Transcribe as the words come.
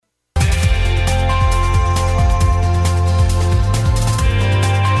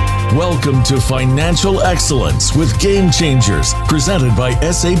Welcome to Financial Excellence with Game Changers, presented by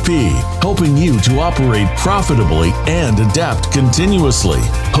SAP, helping you to operate profitably and adapt continuously.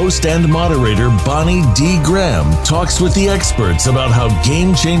 Host and moderator Bonnie D. Graham talks with the experts about how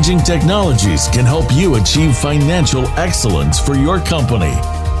game-changing technologies can help you achieve financial excellence for your company.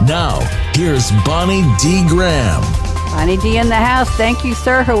 Now, here's Bonnie D. Graham. Bonnie D in the house. Thank you,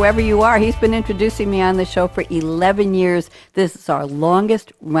 sir, whoever you are. He's been introducing me on the show for 11 years. This is our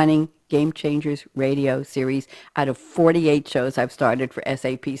longest running Game Changers radio series out of 48 shows I've started for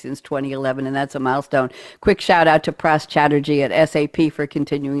SAP since 2011, and that's a milestone. Quick shout out to Pras Chatterjee at SAP for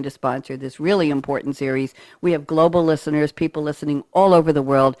continuing to sponsor this really important series. We have global listeners, people listening all over the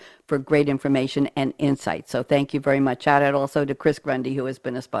world for great information and insight. So thank you very much. Shout out also to Chris Grundy, who has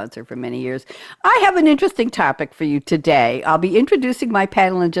been a sponsor for many years. I have an interesting topic for you today. I'll be introducing my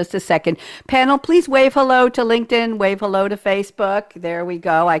panel in just a second. Panel, please wave hello to LinkedIn, wave hello to Facebook. There we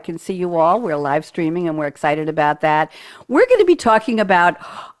go. I can see you all. We're live streaming and we're excited about that. We're going to be talking about,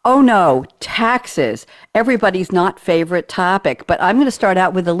 oh no, taxes. Everybody's not favorite topic, but I'm going to start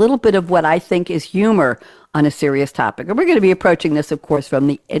out with a little bit of what I think is humor on a serious topic. And we're going to be approaching this, of course, from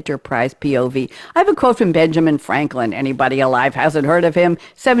the enterprise POV. I have a quote from Benjamin Franklin. Anybody alive hasn't heard of him?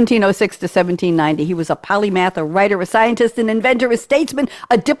 1706 to 1790. He was a polymath, a writer, a scientist, an inventor, a statesman,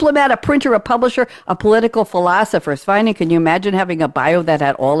 a diplomat, a printer, a publisher, a political philosopher. Finding, can you imagine having a bio that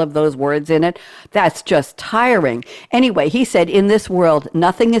had all of those words in it? That's just tiring. Anyway, he said, in this world,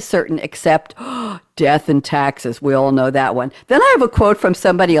 nothing is certain except death and taxes. We all know that one. Then I have a quote from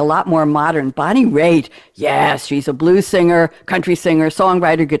somebody a lot more modern, Bonnie Raitt. Yes, she's a blues singer, country singer,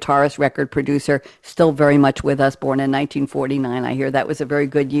 songwriter, guitarist, record producer, still very much with us, born in 1949. I hear that was a very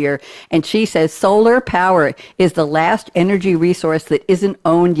good year. And she says, solar power is the last energy resource that isn't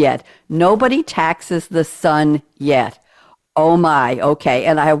owned yet. Nobody taxes the sun yet. Oh my, okay.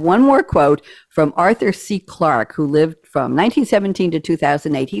 And I have one more quote from Arthur C. Clarke, who lived from 1917 to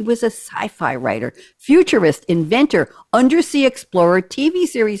 2008. He was a sci-fi writer, futurist, inventor, undersea explorer, TV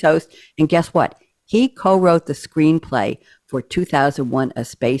series host, and guess what? He co-wrote the screenplay for 2001: A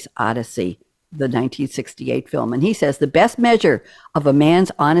Space Odyssey, the 1968 film. And he says the best measure of a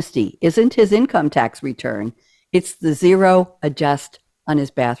man's honesty isn't his income tax return. It's the zero adjust on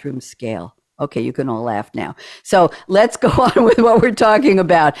his bathroom scale. Okay, you can all laugh now. So let's go on with what we're talking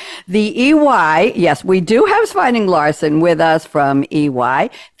about. The EY, yes, we do have Sveining Larsen with us from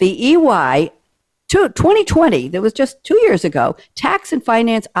EY. The EY 2020, that was just 2 years ago, Tax and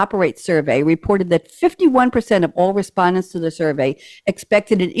Finance Operates survey reported that 51% of all respondents to the survey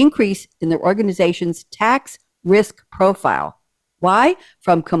expected an increase in their organization's tax risk profile. Why?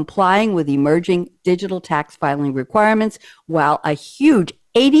 From complying with emerging digital tax filing requirements, while a huge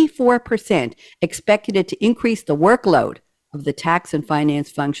 84% expected it to increase the workload of the tax and finance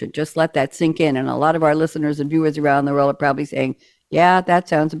function. Just let that sink in. And a lot of our listeners and viewers around the world are probably saying, yeah, that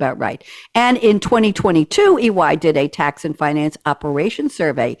sounds about right. And in 2022, EY did a tax and finance operations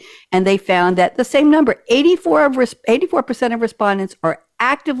survey, and they found that the same number, 84% of respondents are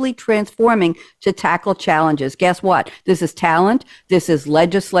actively transforming to tackle challenges. Guess what? This is talent. This is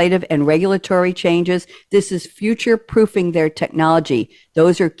legislative and regulatory changes. This is future-proofing their technology.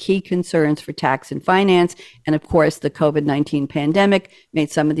 Those are key concerns for tax and finance. And of course, the COVID-19 pandemic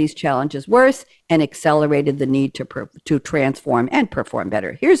made some of these challenges worse and accelerated the need to transform and perform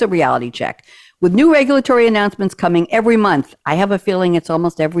better. Here's a reality check. With new regulatory announcements coming every month, I have a feeling it's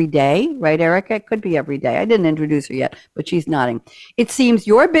almost every day, right, Erica? It could be every day. I didn't introduce her yet, but she's nodding. It seems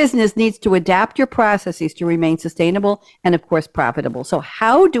your business needs to adapt your processes to remain sustainable and, of course, profitable. So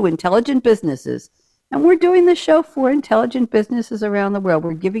how do intelligent businesses, and we're doing this show for intelligent businesses around the world.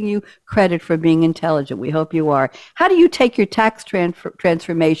 We're giving you credit for being intelligent. We hope you are. How do you take your tax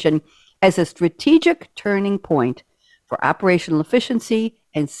transformation as a strategic turning point for operational efficiency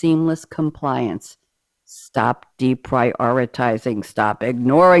and seamless compliance? Stop deprioritizing. Stop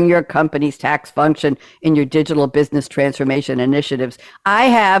ignoring your company's tax function in your digital business transformation initiatives. I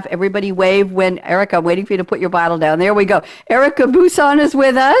have, everybody wave when, Erica, I'm waiting for you to put your bottle down. There we go. Erica Buson is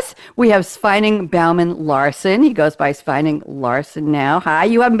with us. We have Sveining Bauman Larsen. He goes by Sveining Larsen now. Hi,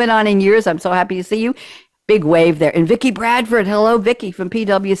 you haven't been on in years. I'm so happy to see you. Big wave there. And Vicki Bradford. Hello, Vicki from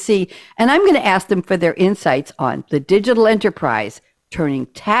PwC. And I'm going to ask them for their insights on the digital enterprise turning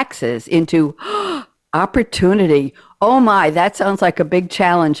taxes into opportunity. Oh my, that sounds like a big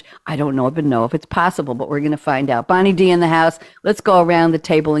challenge. I don't even know if it's possible, but we're going to find out. Bonnie D in the house. Let's go around the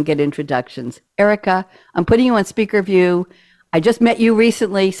table and get introductions. Erica, I'm putting you on speaker view. I just met you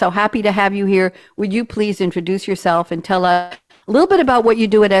recently, so happy to have you here. Would you please introduce yourself and tell us a little bit about what you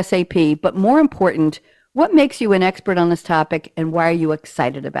do at SAP, but more important, What makes you an expert on this topic, and why are you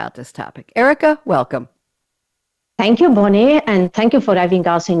excited about this topic? Erica, welcome. Thank you, Bonnie, and thank you for having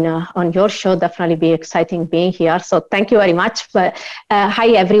us on your show. Definitely be exciting being here. So thank you very much. But hi,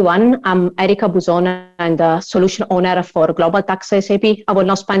 everyone. I'm Erica Busone and the solution owner for Global Tax SAP. I will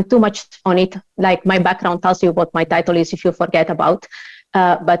not spend too much on it. Like my background tells you what my title is if you forget about.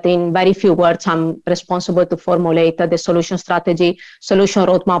 But in very few words, I'm responsible to formulate the solution strategy, solution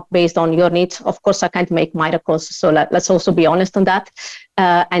roadmap based on your needs. Of course, I can't make miracles. So let's also be honest on that,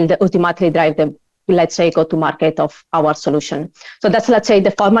 and ultimately drive the, let's say, go to market of our solution. So that's, let's say,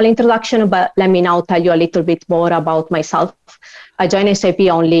 the formal introduction, but let me now tell you a little bit more about myself. I joined SAP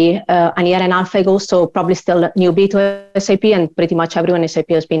only a year and a half ago, so probably still newbie to SAP, and pretty much everyone in SAP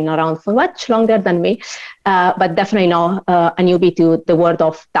has been around for much longer than me, but definitely now a newbie to the world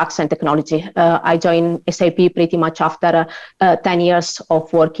of tax and technology. I joined SAP pretty much after 10 years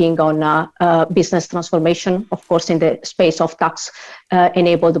of working on business transformation, of course, in the space of tax,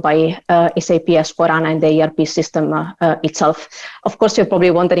 enabled by SAP S/4HANA and the ERP system itself. Of course, you're probably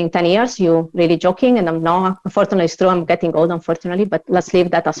wondering, 10 years, you're really joking, and I'm not. Unfortunately, it's true, I'm getting old, unfortunately, but let's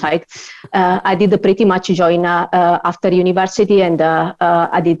leave that aside. I did pretty much join after university, and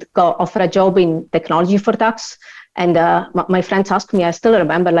I did go offer a job in technology for tax. And my friends asked me, I still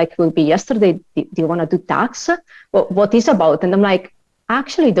remember, like it will be yesterday, do you want to do tax? What is about? And I'm like, I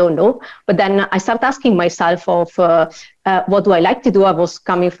actually don't know. But then I started asking myself of what do I like to do? I was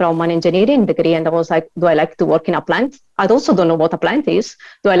coming from an engineering degree, and I was like, do I like to work in a plant? I also don't know what a plant is.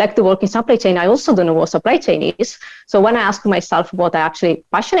 Do I like to work in supply chain? I also don't know what supply chain is. So when I ask myself what I actually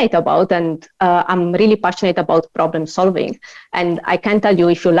passionate about, and I'm really passionate about problem solving. And I can tell you,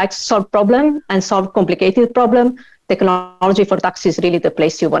 if you like to solve problem and solve complicated problem, technology for tax is really the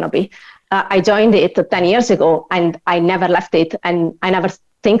place you want to be. I joined it 10 years ago, and I never left it, and I never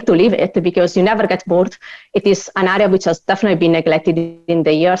think to leave it, because you never get bored. It is an area which has definitely been neglected in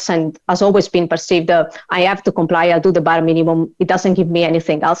the years and has always been perceived, I have to comply, I'll do the bare minimum, it doesn't give me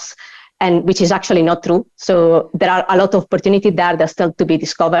anything else, and which is actually not true. So there are a lot of opportunity there that's still to be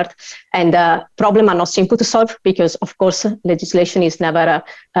discovered, and problems are not simple to solve, because of course legislation is never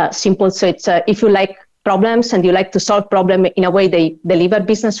simple. So it's if you like problems and you like to solve problem in a way they deliver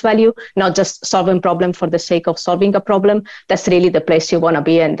business value, not just solving problem for the sake of solving a problem, that's really the place you want to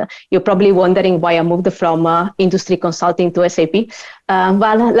be. And you're probably wondering why I moved from industry consulting to SAP.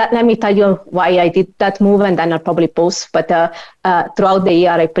 Well, let me tell you why I did that move, and then I'll probably pause. But throughout the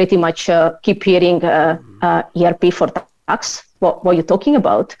year, I pretty much keep hearing ERP for tax. What are you talking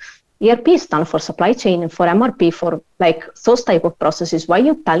about? ERP is done for supply chain and for MRP, for like those type of processes. Why are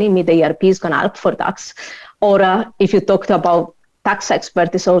you telling me the ERP is going to help for tax? Or if you talked about tax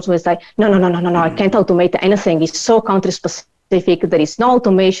expert, it's always like, no, I can't automate anything. It's so country specific. There is no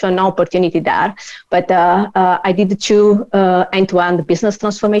automation, no opportunity there. But I did 2 end-to-end business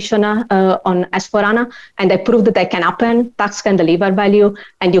transformation on S/4HANA, and I proved that can happen. Tax can deliver value,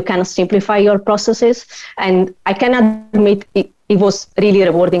 and you can simplify your processes. And I can admit it was really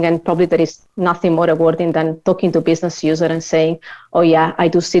rewarding, and probably there is nothing more rewarding than talking to business user and saying, oh yeah, I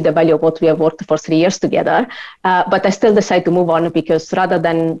do see the value of what we have worked for 3 years together. But I still decide to move on, because rather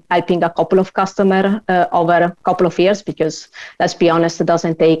than helping a couple of customers over a couple of years, because let's be honest, it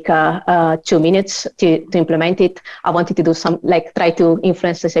doesn't take 2 minutes to implement it. I wanted to do some, like try to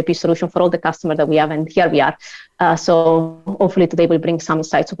influence the SAP solution for all the customers that we have, and here we are. So hopefully today we'll bring some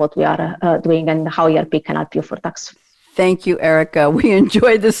insights of what we are doing and how ERP can help you for tax. Thank you, Erica. We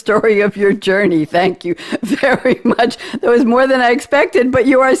enjoyed the story of your journey. Thank you very much. That was more than I expected, but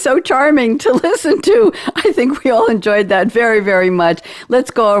you are so charming to listen to. I think we all enjoyed that very, very much.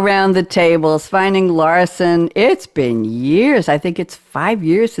 Let's go around the table. Sveining Larsson, it's been years. I think it's 5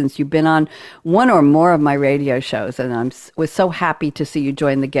 years since you've been on one or more of my radio shows, and I was so happy to see you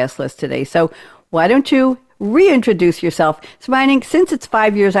join the guest list today. So why don't you reintroduce yourself? Sveining, since it's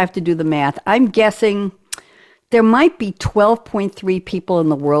 5 years, I have to do the math. I'm guessing there might be 12.3 people in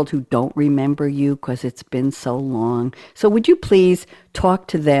the world who don't remember you because it's been so long. So would you please talk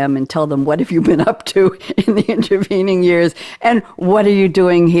to them and tell them what have you been up to in the intervening years, and what are you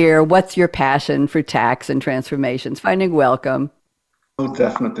doing here? What's your passion for tax and transformations? Sveining, welcome. Oh,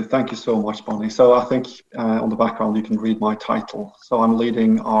 definitely. Thank you so much, Bonnie. So I think on the background, you can read my title. So I'm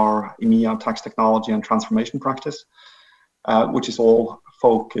leading our EMEA tax technology and transformation practice, which is all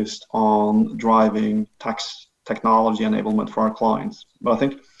focused on driving tax technology enablement for our clients. But I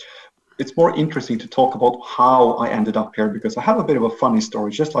think it's more interesting to talk about how I ended up here, because I have a bit of a funny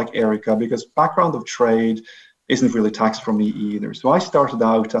story, just like Erica, because background of trade isn't really tax for me either. So I started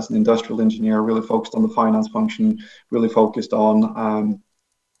out as an industrial engineer, really focused on the finance function, really focused on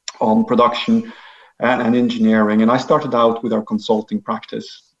production, and engineering. And I started out with our consulting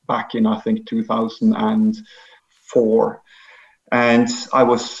practice back in, I think, 2004. And I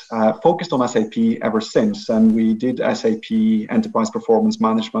was focused on SAP ever since. And we did SAP Enterprise Performance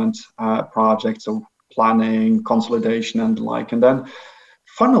Management projects, so planning, consolidation, and the like. And then,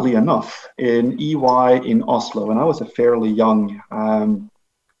 funnily enough, in EY in Oslo, and I was a fairly young,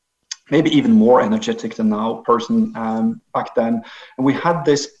 maybe even more energetic than now person back then. And we had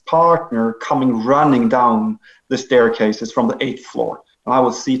this partner coming running down the staircases from the 8th floor. And I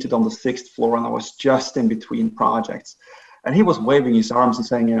was seated on the 6th floor, and I was just in between projects. And he was waving his arms and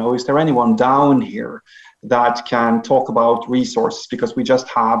saying, is there anyone down here that can talk about resources? Because we just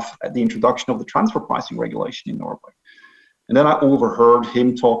have the introduction of the transfer pricing regulation in Norway. And then I overheard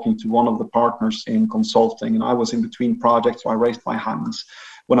him talking to one of the partners in consulting, and I was in between projects, so I raised my hands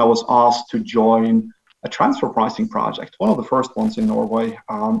when I was asked to join a transfer pricing project, one of the first ones in Norway,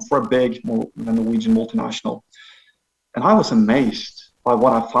 for a big Norwegian multinational. And I was amazed by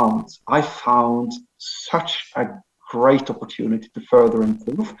what I found. I found such a great opportunity to further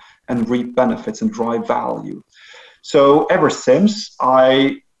improve and reap benefits and drive value. So ever since,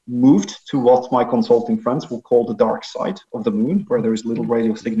 I moved to what my consulting friends will call the dark side of the moon, where there is little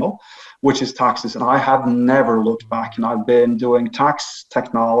radio signal, which is taxes. And I have never looked back, and I've been doing tax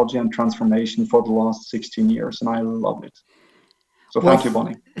technology and transformation for the last 16 years, and I love it. So thank you,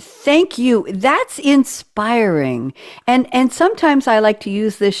 Bonnie. Thank you. That's inspiring. And sometimes I like to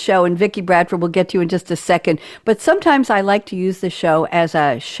use this show, and Vicki Bradford will get to you in just a second, but sometimes I like to use the show as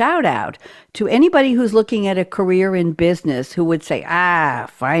a shout out to anybody who's looking at a career in business who would say,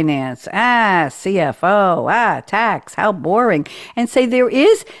 finance, CFO, tax, how boring, and say there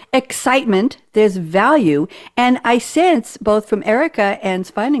is excitement, there's value. And I sense both from Erica and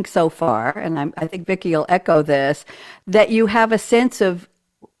Sveinung so far, and I think Vicki will echo this, that you have a sense of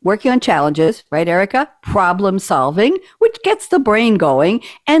working on challenges, right, Erica? Problem solving, which gets the brain going,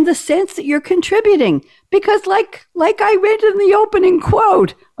 and the sense that you're contributing. Because like I read in the opening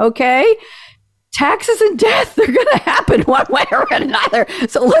quote, okay, taxes and death, they're going to happen one way or another.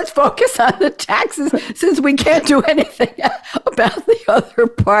 So let's focus on the taxes since we can't do anything about the other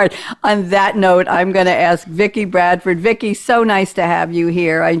part. On that note, I'm going to ask Vicki Bradford. Vicki, so nice to have you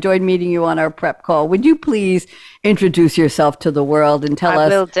here. I enjoyed meeting you on our prep call. Would you please introduce yourself to the world and tell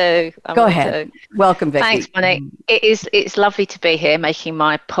us? I will do. Go ahead. Welcome, Vicki. Thanks, Bonnie. It's lovely to be here making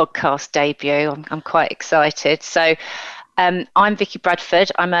my podcast debut. I'm quite excited. So I'm Vicki Bradford.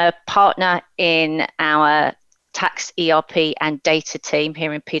 I'm a partner in our tax, ERP and data team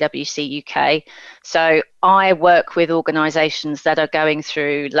here in PwC UK. So I work with organisations that are going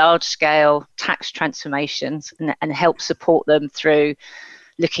through large-scale tax transformations and help support them through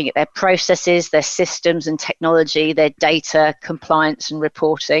looking at their processes, their systems and technology, their data, compliance and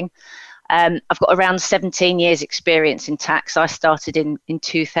reporting. I've got around 17 years experience in tax. I started in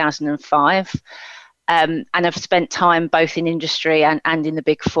 2005. And I've spent time both in industry and in the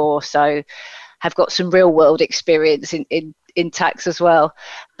Big Four, so have got some real world experience in tax as well.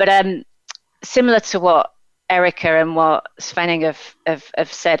 But similar to what Erica and what Sveinung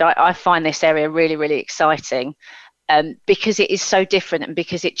have said, I find this area really, really exciting because it is so different and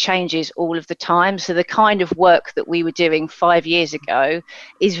because it changes all of the time. So the kind of work that we were doing 5 years ago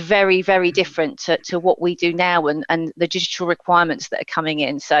is very, very different to what we do now and the digital requirements that are coming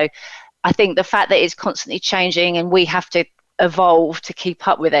in. So I think the fact that it's constantly changing and we have to evolve to keep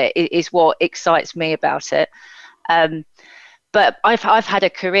up with it is what excites me about it. But I've had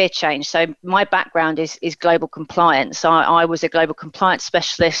a career change. So my background is global compliance. I was a global compliance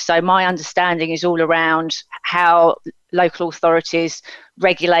specialist. So my understanding is all around how local authorities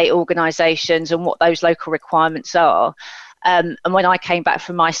regulate organisations and what those local requirements are. And when I came back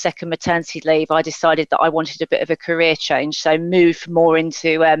from my second maternity leave, I decided that I wanted a bit of a career change. So moved more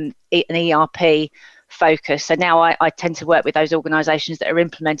into an ERP focus. So now I tend to work with those organisations that are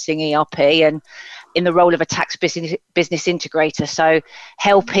implementing ERP and in the role of a tax business integrator. So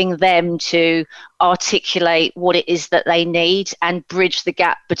helping them to articulate what it is that they need and bridge the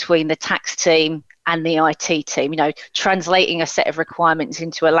gap between the tax team and the IT team, translating a set of requirements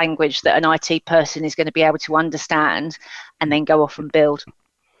into a language that an IT person is going to be able to understand and then go off and build.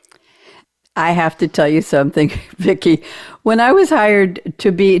 I have to tell you something, Vicki. When I was hired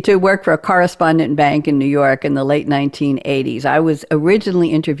to work for a correspondent bank in New York in the late 1980s, I was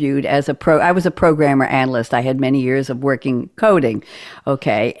originally interviewed as I was a programmer analyst. I had many years of working coding.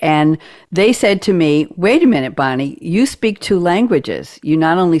 Okay. And they said to me, wait a minute, Bonnie, you speak two languages. You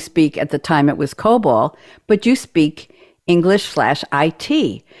not only speak, at the time it was COBOL, but you speak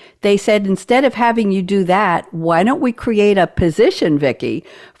English/IT. They said, instead of having you do that, why don't we create a position, Vicki,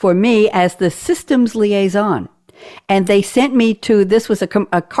 for me as the systems liaison? And they sent me to, this was a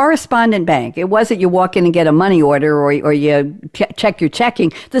correspondent bank. It wasn't you walk in and get a money order or you check your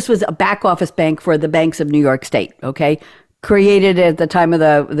checking. This was a back office bank for the banks of New York State, okay? Created at the time of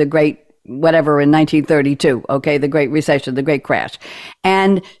the great whatever in 1932, okay, the Great Recession, the Great Crash.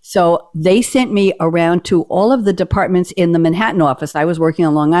 And so they sent me around to all of the departments in the Manhattan office. I was working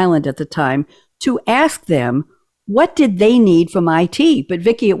on Long Island at the time, to ask them, what did they need from IT? But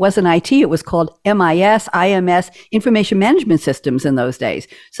Vicki, it wasn't IT. It was called MIS, IMS, Information Management Systems in those days.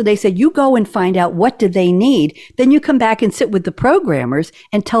 So they said, you go and find out what did they need. Then you come back and sit with the programmers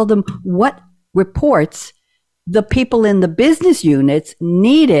and tell them what reports the people in the business units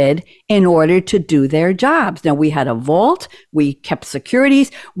needed in order to do their jobs. Now, we had a vault, we kept securities,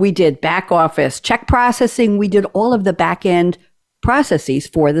 we did back office check processing, we did all of the back end processes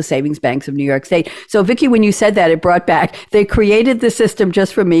for the savings banks of New York State. So, Vicki, when you said that, it brought back, they created the system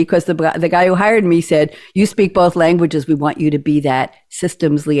just for me because the guy who hired me said, you speak both languages, we want you to be that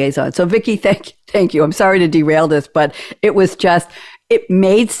systems liaison. So, Vicki, thank you. I'm sorry to derail this, but it was just, it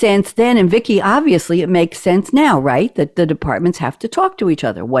made sense then. And Vicki, obviously it makes sense now, right? That the departments have to talk to each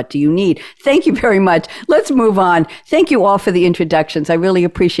other. What do you need? Thank you very much. Let's move on. Thank you all for the introductions. I really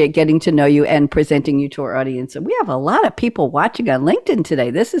appreciate getting to know you and presenting you to our audience. And we have a lot of people watching on LinkedIn today.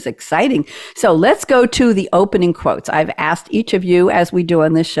 This is exciting. So let's go to the opening quotes. I've asked each of you, as we do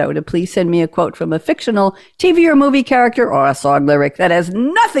on this show, to please send me a quote from a fictional TV or movie character or a song lyric that has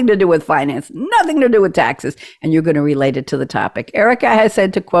nothing to do with finance, nothing to do with taxes, and you're going to relate it to the topic. Erica has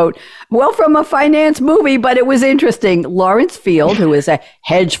said to quote, well, from a finance movie, but it was interesting. Lawrence Field, who is a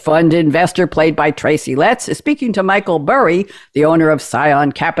hedge fund investor played by Tracy Letts, is speaking to Michael Burry, the owner of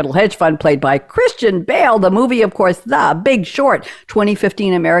Scion Capital Hedge Fund, played by Christian Bale. The movie, of course, The Big Short,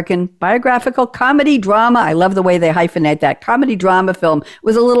 2015 American biographical comedy drama. I love the way they hyphenate that. Comedy drama film. It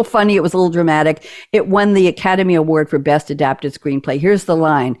was a little funny. It was a little dramatic. It won the Academy Award for Best Adapted Screenplay. Here's the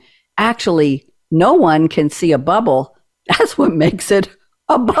line. Actually, no one can see a bubble. That's what makes it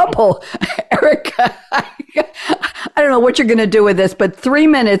a bubble. Erica, I don't know what you're going to do with this, but 3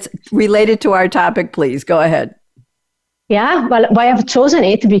 minutes related to our topic, please. Go ahead. Yeah, well, I have chosen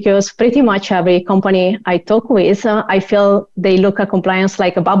it because pretty much every company I talk with, I feel they look at compliance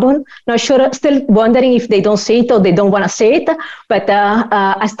like a bubble. Not sure, still wondering if they don't see it or they don't want to see it. But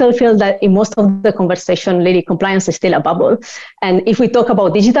I still feel that in most of the conversation, really, compliance is still a bubble. And if we talk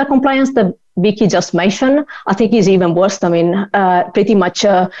about digital compliance, the Vicki just mentioned, I think is even worse. I mean, pretty much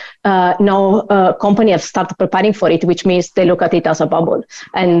no company have started preparing for it, which means they look at it as a bubble.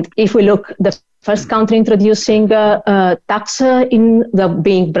 And if we look, the first country introducing tax in the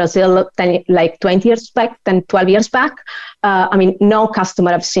being Brazil, 20 years back, 12 years back. I mean, no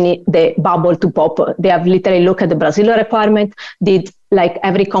customer have seen the bubble to pop. They have literally looked at the Brazil requirement, like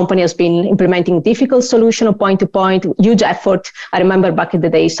every company has been implementing difficult solution, point to point, huge effort. I remember back in the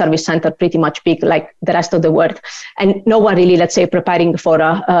day, Service Center pretty much big like the rest of the world. And no one really, let's say, preparing for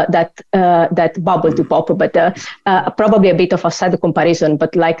that bubble to pop. But probably a bit of a sad comparison,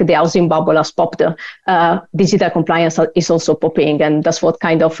 but like the housing bubble has popped, digital compliance is also popping. And that's what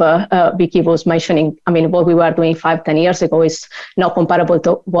kind of Vicki was mentioning. I mean, what we were doing 5-10 years ago is not comparable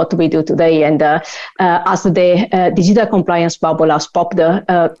to what we do today. And as the digital compliance bubble has popped,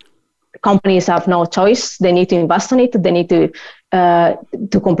 the companies have no choice. They need to invest in it. They need to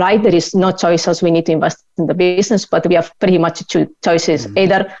comply. There is no choice as we need to invest in the business, but we have pretty much two choices.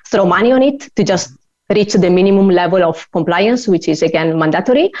 Either throw money on it to just reach the minimum level of compliance, which is again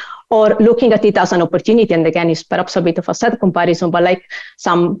mandatory, or looking at it as an opportunity. And again, it's perhaps a bit of a sad comparison, but like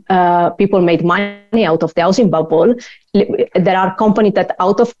some people made money out of the housing bubble. There are companies that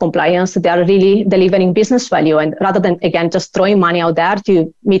out of compliance, they are really delivering business value. And rather than, again, just throwing money out there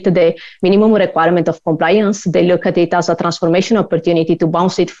to meet the minimum requirement of compliance, they look at it as a transformation opportunity to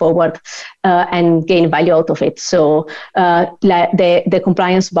bounce it forward and gain value out of it. So the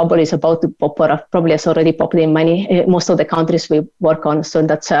compliance bubble is about to pop, or probably has already popped in most of the countries we work on. So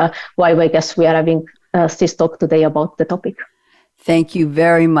that's why I guess we are having this talk today about the topic. Thank you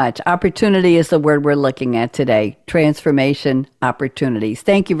very much. Opportunity is the word we're looking at today. Transformation opportunities.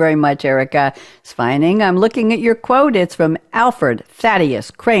 Thank you very much, Erica Svining. I'm looking at your quote. It's from Alfred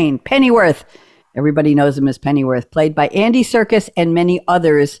Thaddeus Crane Pennyworth. Everybody knows him as Pennyworth, played by Andy Serkis and many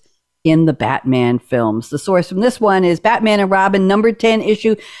others in the Batman films. The source from this one is Batman and Robin, number 10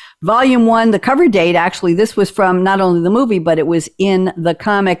 issue, Volume 1. The cover date, actually, this was from not only the movie, but it was in the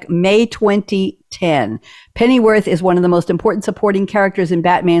comic May 28th, 10. Pennyworth is one of the most important supporting characters in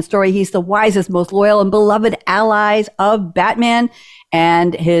Batman's story. He's the wisest, most loyal, and beloved allies of Batman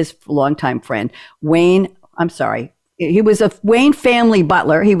and his longtime friend, Wayne. I'm sorry. He was a Wayne family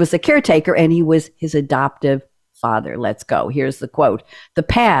butler. He was a caretaker, and he was his adoptive father. Let's go. Here's the quote. The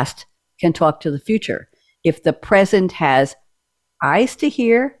past can talk to the future if the present has eyes to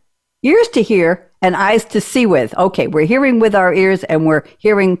hear, ears to hear, and eyes to see with. Okay, we're hearing with our ears and we're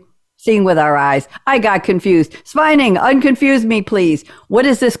seeing with our eyes. I got confused. Svining, unconfuse me, please. What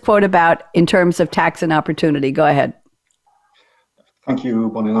is this quote about in terms of tax and opportunity? Go ahead. Thank you,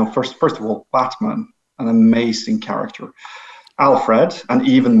 Bonnie. Now, first of all, Batman, an amazing character. Alfred, an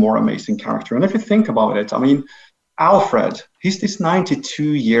even more amazing character. And if you think about it, I mean, Alfred, he's this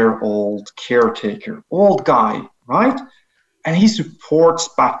 92-year-old caretaker, old guy, right? And he supports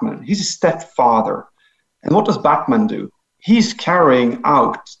Batman. He's a stepfather. And what does Batman do? He's carrying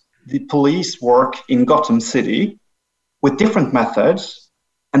out the police work in Gotham City with different methods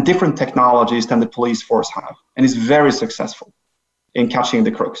and different technologies than the police force have. And he's very successful in catching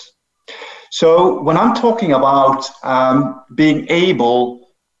the crooks. So when I'm talking about being able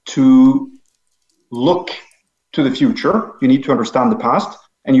to look to the future, you need to understand the past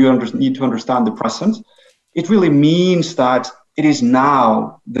and you need to understand the present. It really means that it is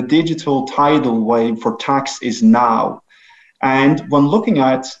now. The digital tidal wave for tax is now. And when looking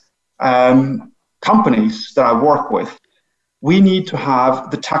at companies that I work with, we need to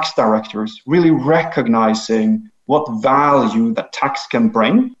have the tax directors really recognizing what value that tax can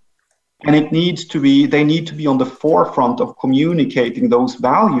bring. And they need to be on the forefront of communicating those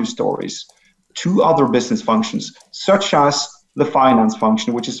value stories to other business functions, such as the finance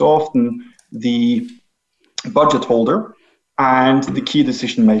function, which is often the budget holder and the key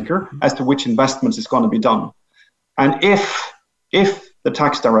decision maker as to which investments is going to be done. And if the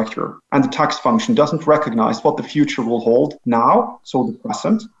tax director and the tax function doesn't recognize what the future will hold now, so the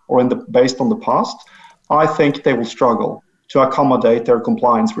present, or based on the past, I think they will struggle to accommodate their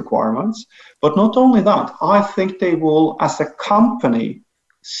compliance requirements. But not only that, I think they will, as a company,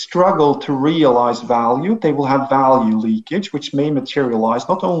 struggle to realize value. They will have value leakage, which may materialize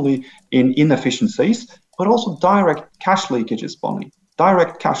not only in inefficiencies, but also direct cash leakages, Bonnie.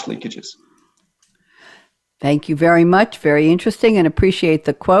 Direct cash leakages. Thank you very much. Very interesting, and appreciate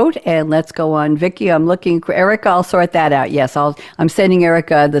the quote. And let's go on. Vicki, I'm looking for Erica. I'll sort that out. Yes, I'm sending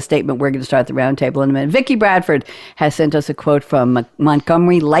Erica the statement. We're going to start the roundtable in a minute. Vicki Bradford has sent us a quote from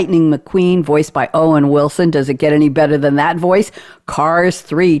Montgomery Lightning McQueen, voiced by Owen Wilson. Does it get any better than that voice? Cars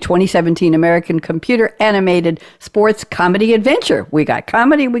 3, 2017 American computer animated sports comedy adventure. We got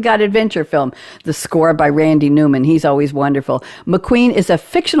comedy, we got adventure film. The score by Randy Newman. He's always wonderful. McQueen is a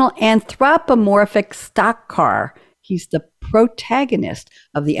fictional anthropomorphic stock car. He's the protagonist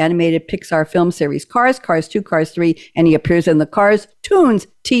of the animated Pixar film series Cars, Cars 2, Cars 3, and he appears in the Cars Toons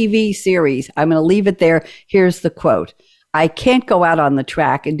TV series. I'm going to leave it there. Here's the quote. I can't go out on the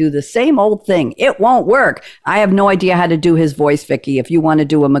track and do the same old thing. It won't work. I have no idea how to do his voice, Vicki. If you want to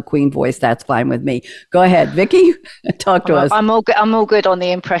do a McQueen voice, that's fine with me. Go ahead, Vicki. Talk to us. I'm all good on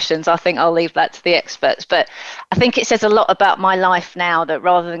the impressions. I think I'll leave that to the experts. But I think it says a lot about my life now that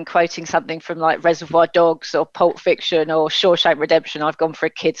rather than quoting something from like Reservoir Dogs or Pulp Fiction or Shawshank Redemption, I've gone for a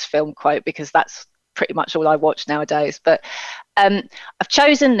kids film quote because that's pretty much all I watch nowadays. But I've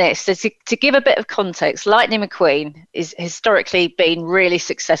chosen this to give a bit of context. Lightning McQueen is historically been really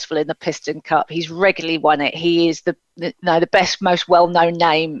successful in the Piston Cup. He's regularly won it. He is the best, most well-known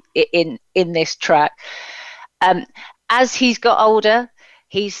name in this track. As he's got older,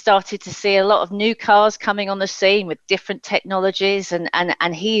 he's started to see a lot of new cars coming on the scene with different technologies,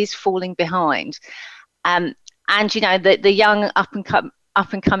 and he is falling behind. And you know, the young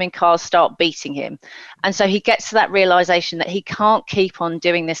up and coming cars start beating him, and so he gets to that realization that he can't keep on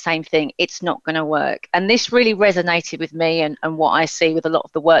doing the same thing. It's not going to work. And this really resonated with me and what I see with a lot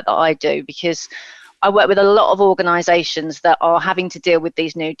of the work that I do, because I work with a lot of organizations that are having to deal with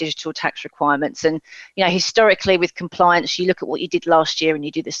these new digital tax requirements. And you know, historically with compliance, you look at what you did last year and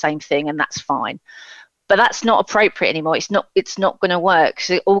you do the same thing, and that's fine. But that's not appropriate anymore. It's not going to work.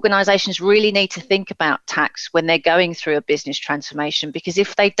 So organizations really need to think about tax when they're going through a business transformation, because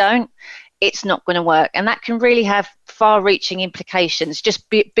if they don't, it's not going to work. And that can really have far-reaching implications just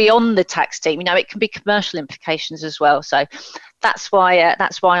beyond the tax team. You know, it can be commercial implications as well. So that's why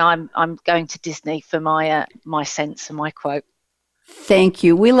I'm going to Disney for my sense and my quote. Thank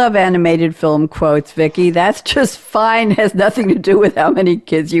you. We love animated film quotes, Vicki. That's just fine. Has nothing to do with how many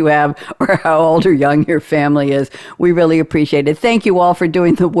kids you have or how old or young your family is. We really appreciate it. Thank you all for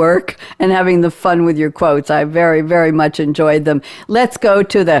doing the work and having the fun with your quotes. I very, very much enjoyed them. Let's go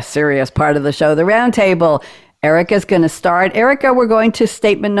to the serious part of the show, the roundtable. Erica's going to start. Erica, we're going to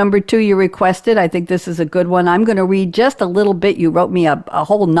statement number 2 you requested. I think this is a good one. I'm going to read just a little bit. You wrote me a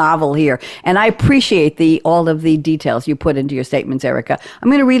whole novel here, and I appreciate all of the details you put into your statements, Erica. I'm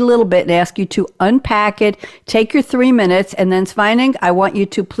going to read a little bit and ask you to unpack it. Take your 3 minutes, and then Sveining, I want you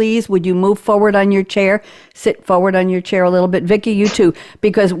to please, would you move forward on your chair? Sit forward on your chair a little bit. Vicki, you too,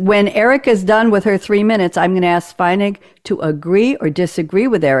 because when Erica's done with her 3 minutes, I'm going to ask Sveining to agree or disagree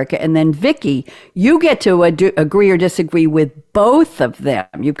with Erica, and then Vicki, you get to agree or disagree with both of them.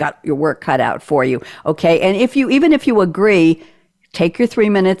 You've got your work cut out for you, okay? And even if you agree, take your 3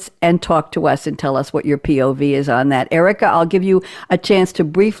 minutes and talk to us and tell us what your POV is on that. Erica, I'll give you a chance to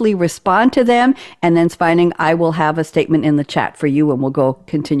briefly respond to them, and then Sveining, I will have a statement in the chat for you, and we'll go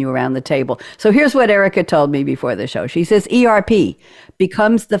continue around the table. So here's what Erica told me before the show. She says, ERP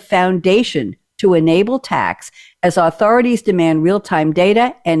becomes the foundation to enable tax as authorities demand real-time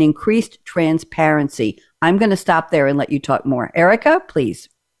data and increased transparency. I'm going to stop there and let you talk more. Erica, please.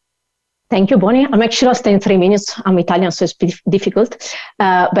 Thank you, Bonnie. I'll make sure I stay in 3 minutes. I'm Italian, so it's difficult.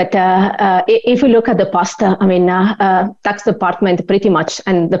 But if we look at the past, tax department pretty much,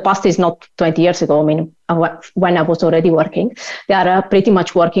 and the past is not 20 years ago, when I was already working, they are pretty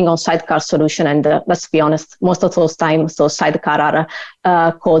much working on sidecar solution. And let's be honest, most of those times, those sidecar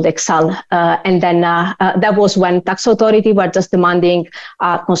are called Excel. And then that was when tax authority were just demanding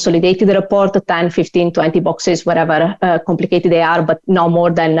consolidated report, 10, 15, 20 boxes, whatever complicated they are, but no more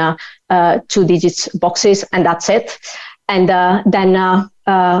than 2 digits boxes, and that's it. And then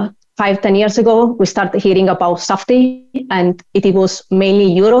 5-10 years ago, we started hearing about SAFTI, and it was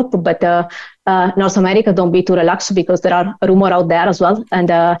mainly Europe, but North America, don't be too relaxed because there are rumors out there as well. And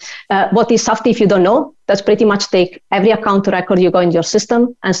what is SAFTI if you don't know? That's pretty much take every account record you go in your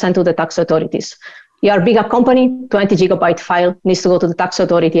system and send to the tax authorities. You are a bigger company, 20 gigabyte file needs to go to the tax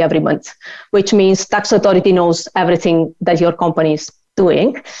authority every month, which means tax authority knows everything that your company is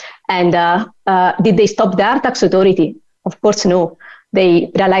doing. And did they stop there, tax authority? Of course, no.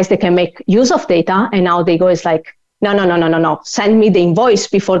 They realized they can make use of data, and now they go is like, no. Send me the invoice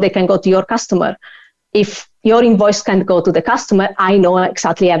before they can go to your customer. If your invoice can't go to the customer, I know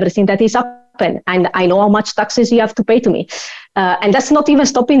exactly everything that is happened, and I know how much taxes you have to pay to me. And that's not even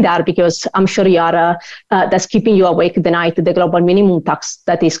stopping there, because I'm sure you are, that's keeping you awake the night, the global minimum tax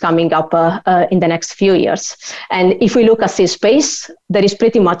that is coming up in the next few years. And if we look at this space, there is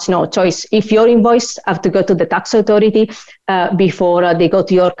pretty much no choice. If your invoice have to go to the tax authority before they go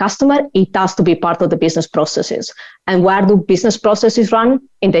to your customer, it has to be part of the business processes. And where do business processes run?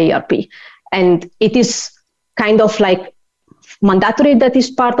 In the ERP. And it is kind of like mandatory that is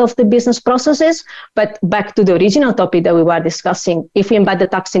part of the business processes. But back to the original topic that we were discussing, if we embed the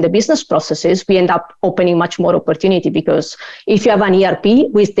tax in the business processes, we end up opening much more opportunity, because if you have an ERP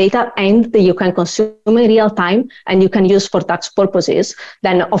with data and that you can consume in real time and you can use for tax purposes,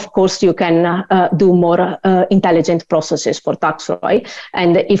 then of course you can do more intelligent processes for tax, right?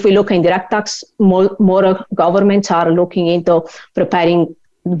 And if we look in direct tax, more governments are looking into preparing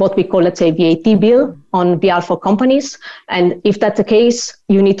what we call, let's say, VAT bill on behalf of companies. And if that's the case,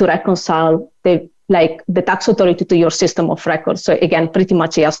 you need to reconcile the tax authority to your system of record. So again, pretty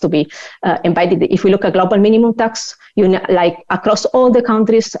much it has to be embedded. If we look at global minimum tax, across all the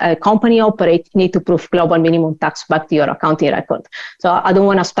countries a company operate, you need to prove global minimum tax back to your accounting record. So I don't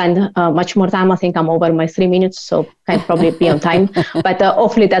want to spend much more time. I think I'm over my 3 minutes, so can probably be on time. But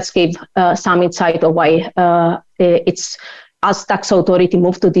hopefully that's gave some insight of why it's, as tax authority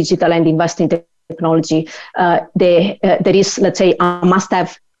move to digital and invest in technology, there is, let's say, a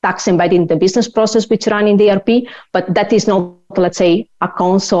must-have tax embedded in the business process which run in the ERP, but that is not, let's say, a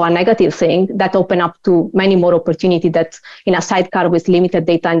cons or a negative thing. That open up to many more opportunity that in a sidecar with limited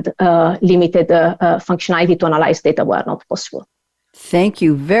data and limited functionality to analyze data were not possible. Thank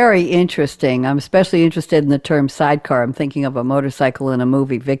you. Very interesting. I'm especially interested in the term sidecar. I'm thinking of a motorcycle in a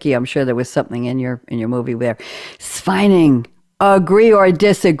movie. Vicki, I'm sure there was something in your movie there. Sveining, agree or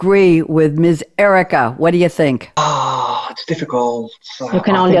disagree with Ms. Erica? What do you think? It's difficult. You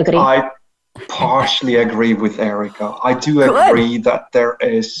can only agree. I partially agree with Erica. I do agree that there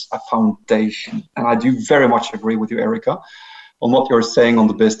is a foundation, and I do very much agree with you, Erica, on what you're saying on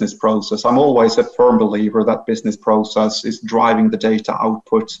the business process. I'm always a firm believer that business process is driving the data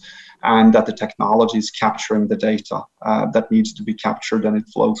output, and that the technology is capturing the data that needs to be captured, and it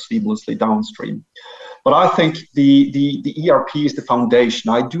flows seamlessly downstream. But I think the ERP is the foundation.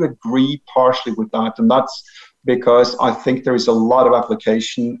 I do agree partially with that, and that's because I think there is a lot of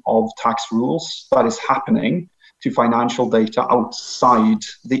application of tax rules that is happening to financial data outside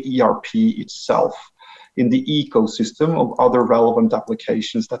the ERP itself, in the ecosystem of other relevant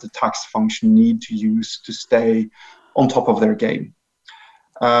applications that the tax function need to use to stay on top of their game.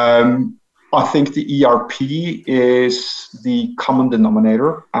 I think the ERP is the common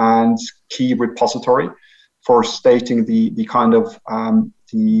denominator and key repository for stating the kind of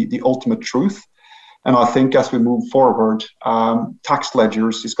the ultimate truth. And I think as we move forward, tax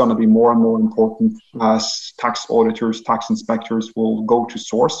ledgers is going to be more and more important as tax auditors, tax inspectors will go to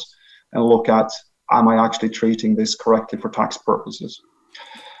source and look at, am I actually treating this correctly for tax purposes?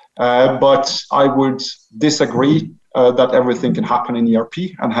 But I would disagree that everything can happen in ERP,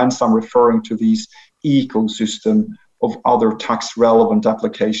 and hence I'm referring to these ecosystem of other tax relevant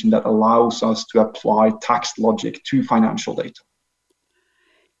application that allows us to apply tax logic to financial data.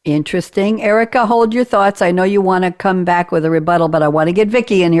 Interesting. Erica, hold your thoughts. I know you want to come back with a rebuttal, but I want to get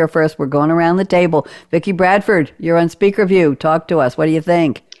Vicki in here first. We're going around the table. Vicki Bradford, you're on speaker view. Talk to us. What do you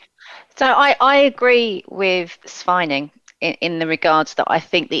think? So I agree with Sveining in the regards that I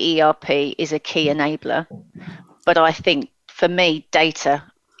think the ERP is a key enabler. But I think for me, data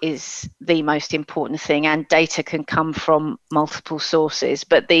is the most important thing, and data can come from multiple sources.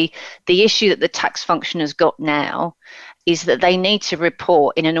 But the issue that the tax function has got now is that they need to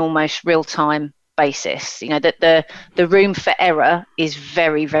report in an almost real-time basis. You know, that the room for error is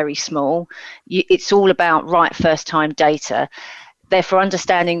very, very small. It's all about right first-time data. Therefore,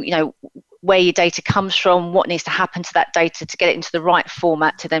 understanding, you know, where your data comes from, what needs to happen to that data to get it into the right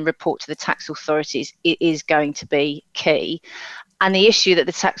format to then report to the tax authorities, it is going to be key. And the issue that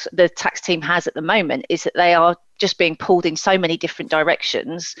the tax team has at the moment is that they are just being pulled in so many different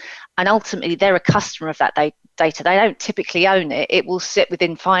directions, and ultimately they're a customer of that data. They don't typically own it. It will sit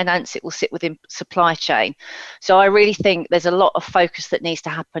within finance, it will sit within supply chain. So I really think there's a lot of focus that needs to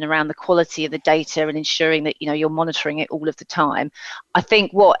happen around the quality of the data and ensuring that, you know, you're monitoring it all of the time. I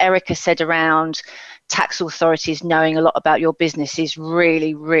think what Erica said around tax authorities knowing a lot about your business is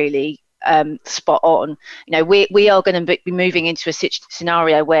really, really spot on. You know, we are going to be moving into a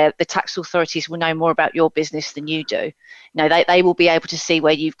scenario where the tax authorities will know more about your business than you do. You know, they will be able to see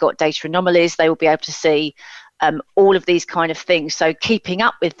where you've got data anomalies. They will be able to see all of these kind of things. So keeping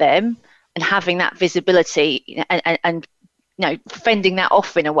up with them and having that visibility and you know, fending that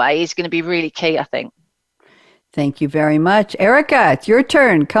off in a way is going to be really key, I think. Thank you very much. Erica, it's your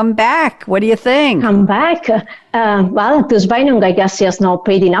turn. Come back. What do you think? Come back. Well, to Sveinung, I guess he has not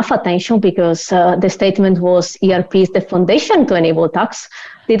paid enough attention because the statement was ERP is the foundation to enable tax.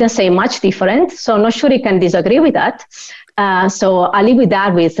 Didn't say much different, so I'm not sure he can disagree with that. So I'll leave with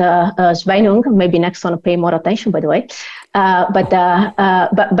that with Sveinung. Maybe next one, pay more attention, by the way. But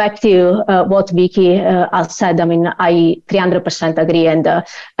back to what Vicki has said, I mean, I 300% agree. And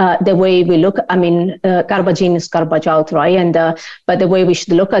the way we look, I mean, garbage in is garbage out, right? And but the way we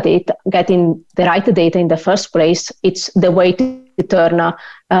should look at it, getting the right data in the first place, it's the way to turn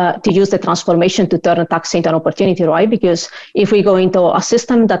to use the transformation to turn tax into an opportunity, right? Because if we go into a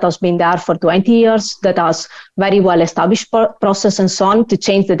system that has been there for 20 years, that has very well established process and so on, to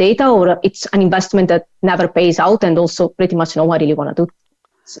change the data, or it's an investment that never pays out, and also pretty much no one really want to do,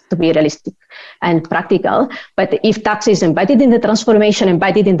 to be realistic and practical. But if tax is embedded in the transformation,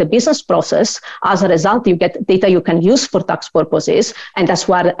 embedded in the business process, as a result, you get data you can use for tax purposes, and that's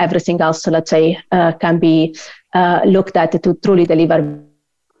where everything else, let's say, can be looked at to truly deliver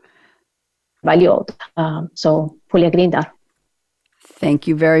value. So fully agree in that. Thank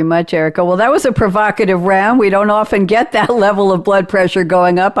you very much, Erica. Well, that was a provocative round. We don't often get that level of blood pressure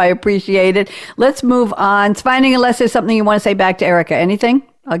going up. I appreciate it. Let's move on. Sveining, unless there's something you want to say back to Erica. Anything?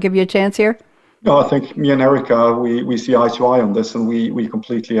 I'll give you a chance here. No, I think me and Erica, we see eye to eye on this, and we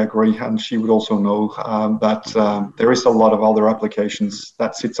completely agree. And she would also know that there is a lot of other applications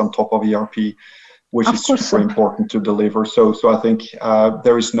that sits on top of ERP, which is super important to deliver. So I think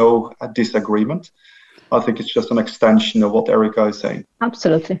there is no disagreement. I think it's just an extension of what Erica is saying.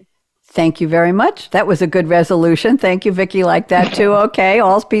 Absolutely. Thank you very much. That was a good resolution. Thank you, Vicki, like that too. Okay,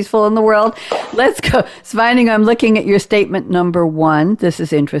 all's peaceful in the world. Let's go. Sveining, I'm looking at your statement number 1. This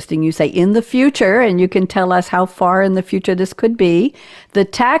is interesting. You say, in the future, and you can tell us how far in the future this could be, the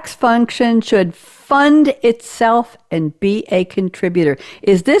tax function should fund itself and be a contributor.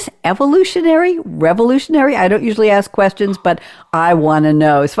 Is this evolutionary, revolutionary? I don't usually ask questions, but I want to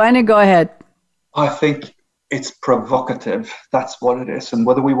know. Sveining, go ahead. I think it's provocative. That's what it is. And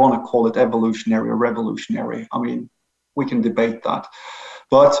whether we want to call it evolutionary or revolutionary, I mean, we can debate that.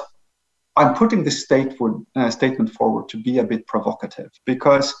 But I'm putting this statement forward to be a bit provocative,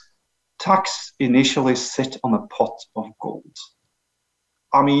 because tax initially sit on a pot of gold.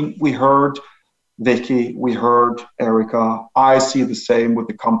 I mean, we heard Vicky, we heard Erica. I see the same with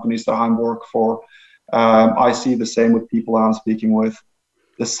the companies that I work for. I see the same with people I'm speaking with.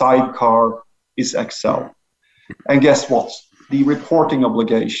 The sidecar is Excel. And guess what? The reporting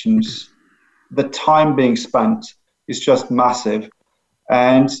obligations, the time being spent is just massive.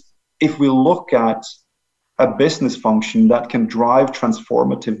 And if we look at a business function that can drive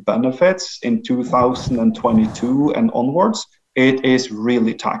transformative benefits in 2022 and onwards, it is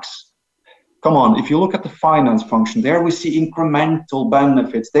really tax. Come on, if you look at the finance function, there we see incremental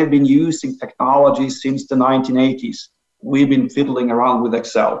benefits. They've been using technology since the 1980s. We've been fiddling around with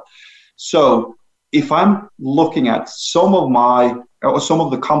Excel. So if I'm looking at some of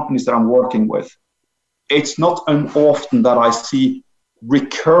the companies that I'm working with, it's not often that I see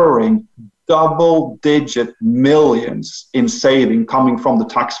recurring double-digit millions in saving coming from the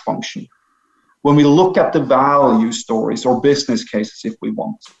tax function. When we look at the value stories or business cases, if we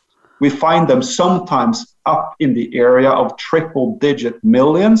want, we find them sometimes up in the area of triple-digit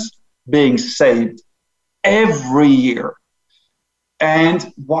millions being saved every year.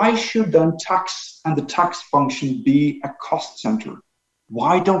 And why should then tax and the tax function be a cost center?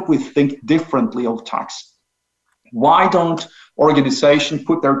 Why don't we think differently of tax? Why don't organizations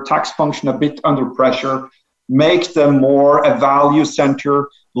put their tax function a bit under pressure, make them more a value center,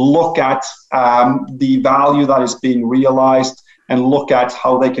 look at the value that is being realized, and look at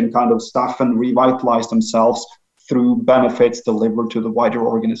how they can kind of staff and revitalize themselves through benefits delivered to the wider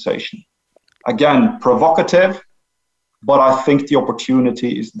organization? Again, provocative, but I think the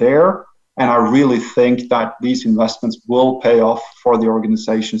opportunity is there. And I really think that these investments will pay off for the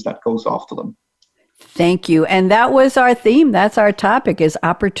organizations that goes after them. Thank you. And that was our theme. That's our topic, is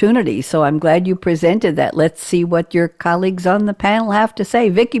opportunity. So I'm glad you presented that. Let's see what your colleagues on the panel have to say.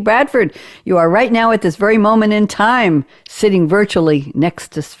 Vicky Bradford, you are right now at this very moment in time sitting virtually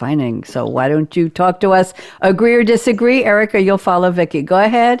next to Sveinung. So why don't you talk to us? Agree or disagree? Erica, you'll follow Vicky. Go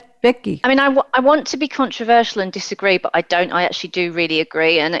ahead. Vicky. I mean, I want to be controversial and disagree, but I don't. I actually do really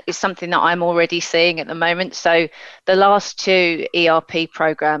agree. And it's something that I'm already seeing at the moment. So the last two ERP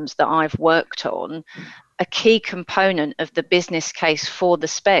programs that I've worked on, a key component of the business case for the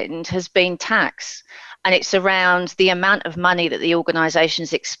spend has been tax. And it's around the amount of money that the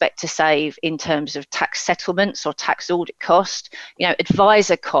organisations expect to save in terms of tax settlements or tax audit cost,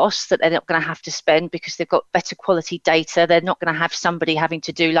 advisor costs that they're not going to have to spend because they've got better quality data. They're not going to have somebody having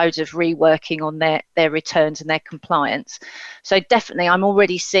to do loads of reworking on their returns and their compliance. So definitely, I'm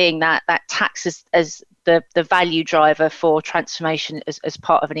already seeing that tax as the value driver for transformation as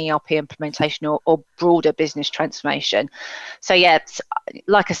part of an ERP implementation or broader business transformation. So yeah,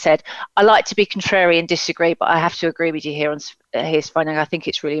 like I said, I like to be contrary and disagree, but I have to agree with you here on Sveinung. I think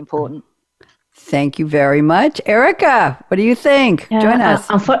it's really important. Thank you very much. Erica, what do you think? Join us.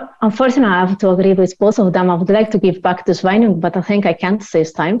 Unfortunately, I have to agree with both of them. I would like to give back to Sveinung, but I think I can't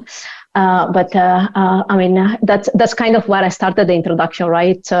this time. I mean, that's kind of where I started the introduction,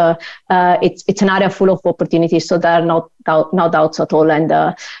 right? It's an area full of opportunities, so there are no doubts at all. And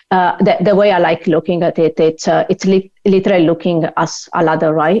the way I like looking at it, it's literally looking as a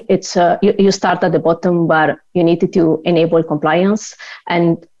ladder, right? It's you start at the bottom where you need to enable compliance,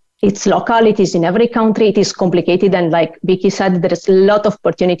 and it's local, it is in every country, it is complicated, and like Vicky said, there is a lot of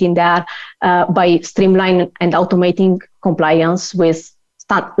opportunity in there by streamlining and automating compliance with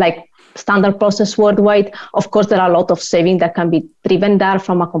standard process worldwide. Of course, there are a lot of saving that can be driven there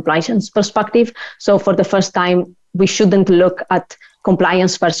from a compliance perspective. So for the first time, we shouldn't look at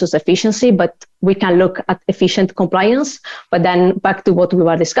compliance versus efficiency, but we can look at efficient compliance. But then back to what we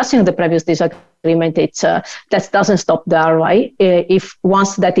were discussing in the previous disagreement, that doesn't stop there, right? If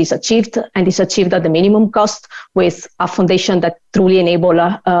once that is achieved and is achieved at the minimum cost with a foundation that truly enable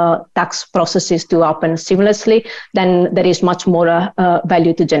tax processes to happen seamlessly, then there is much more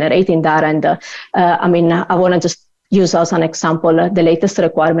value to generate in there. And I mean, I want to just use as an example the latest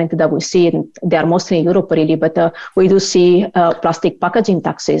requirement that we see, and they are mostly in Europe really, but we do see plastic packaging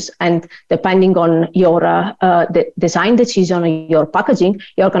taxes, and depending on your the design decision on your packaging,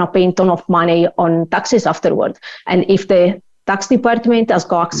 you're going to pay a ton of money on taxes afterward. And if the tax department has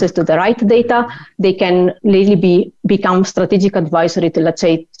got access to the right data, they can really become strategic advisory to, let's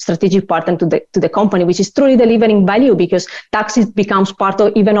say, strategic partner to the company, which is truly delivering value, because taxes becomes part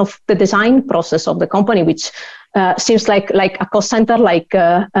of even of the design process of the company, which seems like a cost center, like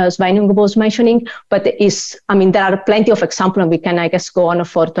Sveinung was mentioning, but there are plenty of examples, and we can, I guess, go on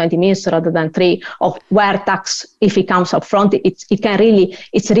for 20 minutes rather than 3, of where tax, if it comes up front,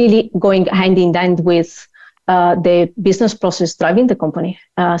 it's really going hand in hand with the business process driving the company.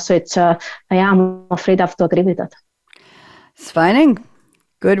 I'm afraid I have to agree with that. Sveinung,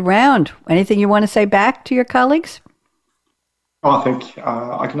 good round. Anything you want to say back to your colleagues? I think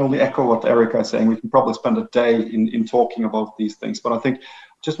I can only echo what Erica is saying. We can probably spend a day in talking about these things, but I think I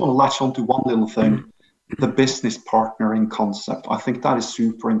just want to latch on to one little thing, the business partnering concept. I think that is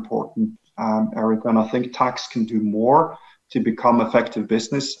super important, Erica, and I think tax can do more to become effective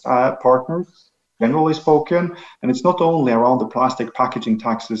business partners, generally spoken. And it's not only around the plastic packaging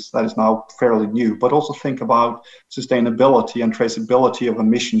taxes that is now fairly new, but also think about sustainability and traceability of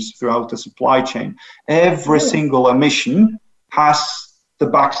emissions throughout the supply chain. Every single emission has the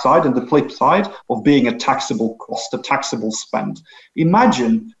backside and the flip side of being a taxable cost, a taxable spend.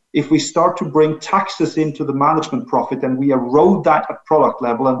 Imagine if we start to bring taxes into the management profit and we erode that at product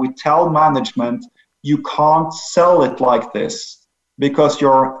level and we tell management, you can't sell it like this because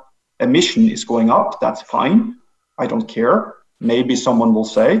your emission is going up. That's fine. I don't care. Maybe someone will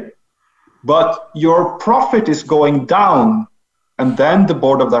say, but your profit is going down. And then the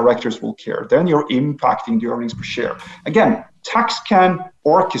board of directors will care. Then you're impacting the earnings per share. Again, tax can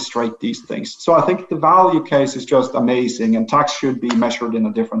orchestrate these things. So I think the value case is just amazing, and tax should be measured in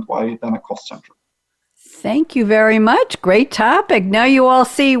a different way than a cost center. Thank you very much. Great topic. Now you all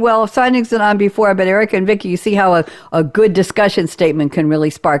see, well, Sveinung's been on before, but Erica and Vicky, you see how a good discussion statement can really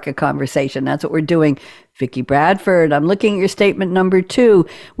spark a conversation. That's what we're doing. Vicky Bradford, I'm looking at your statement number 2.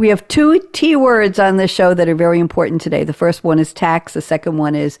 We have 2 T words on this show that are very important today. The first one is tax. The second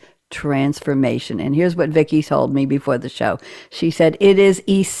one is transformation. And here's what Vicky told me before the show. She said, it is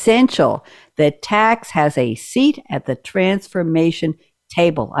essential that tax has a seat at the transformation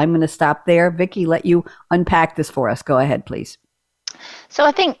table. I'm going to stop there. Vicky, let you unpack this for us. Go ahead, please. So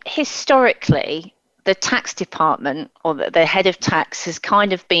I think historically, the tax department or the head of tax has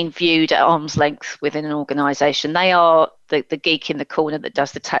kind of been viewed at arm's length within an organisation. They are the geek in the corner that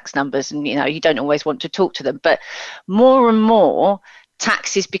does the tax numbers, and you don't always want to talk to them. But more and more,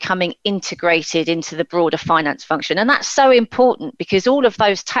 tax is becoming integrated into the broader finance function. And that's so important because all of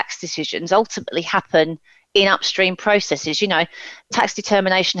those tax decisions ultimately happen in upstream processes. Tax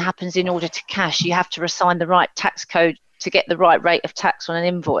determination happens in order to cash. You have to assign the right tax code to get the right rate of tax on an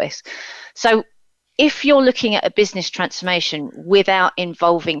invoice. So if you're looking at a business transformation without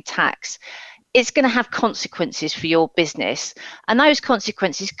involving tax, it's going to have consequences for your business. And those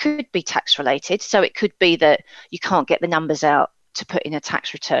consequences could be tax related. So it could be that you can't get the numbers out to put in a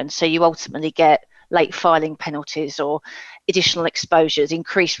tax return. So you ultimately get late filing penalties or additional exposures,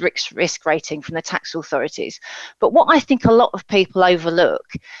 increased risk rating from the tax authorities. But what I think a lot of people overlook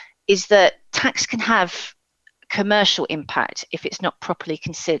is that tax can have commercial impact if it's not properly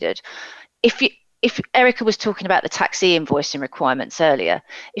considered. If Erica was talking about the tax e-invoicing requirements earlier,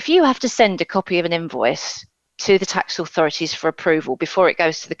 if you have to send a copy of an invoice to the tax authorities for approval before it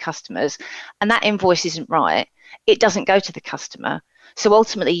goes to the customers, and that invoice isn't right, it doesn't go to the customer. So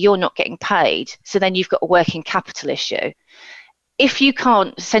ultimately, you're not getting paid. So then you've got a working capital issue. If you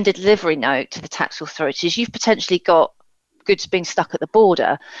can't send a delivery note to the tax authorities, you've potentially got goods being stuck at the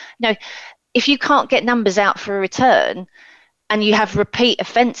border. If you can't get numbers out for a return and you have repeat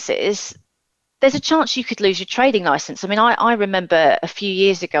offences, there's a chance you could lose your trading license. I remember a few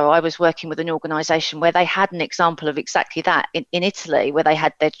years ago, I was working with an organisation where they had an example of exactly that in Italy, where they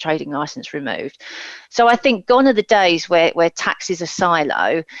had their trading license removed. So I think gone are the days where tax is a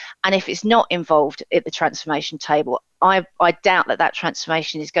silo, and if it's not involved at the transformation table, I doubt that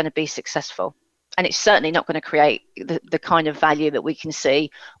transformation is going to be successful. And it's certainly not going to create the kind of value that we can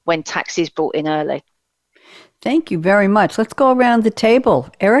see when tax is brought in early. Thank you very much. Let's go around the table.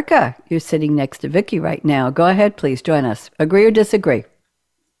 Erica, you're sitting next to Vicky right now. Go ahead, please join us. Agree or disagree?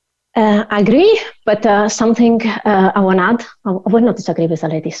 Agree, but something I want to add. I will not disagree with the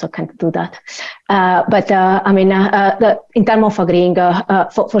lady, so can't do that. In terms of agreeing,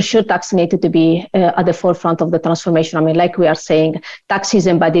 for sure, tax needed to be at the forefront of the transformation. Like we are saying, tax is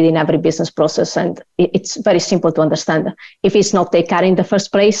embedded in every business process, and it's very simple to understand. If it's not taken care in the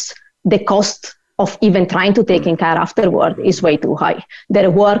first place, the cost of even trying to take in care afterward is way too high. Their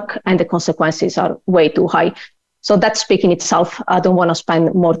work and the consequences are way too high. So that speaking itself, I don't want to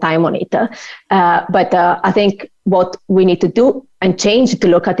spend more time on it. But I think what we need to do and change to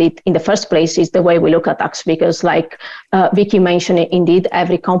look at it in the first place is the way we look at tax, because like Vicky mentioned, indeed,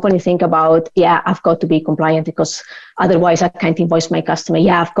 every company think about, I've got to be compliant because otherwise I can't invoice my customer.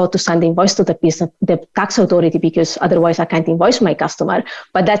 I've got to send the invoice to the tax authority because otherwise I can't invoice my customer.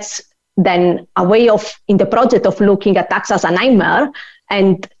 But that's then a way of, in the project, of looking at tax as a nightmare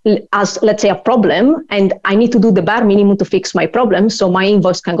and as, let's say, a problem, and I need to do the bare minimum to fix my problem, so my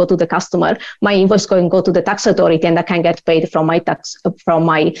invoice can go to the customer, my invoice can go to the tax authority, and I can get paid from my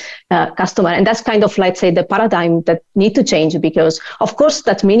customer. And that's kind of, let's say, the paradigm that need to change, because of course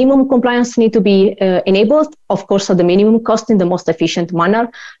that minimum compliance need to be enabled, of course at the minimum cost in the most efficient manner.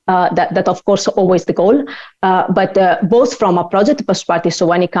 That of course always the goal, but both from a project perspective, so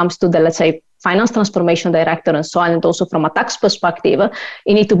when it comes to the, let's say, finance transformation director and so on, and also from a tax perspective,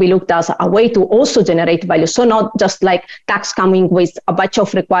 it needs to be looked as a way to also generate value. So not just like tax coming with a bunch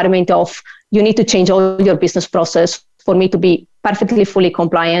of requirement of you need to change all your business process for me to be perfectly fully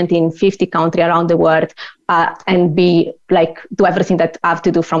compliant in 50 countries around the world and be like do everything that I have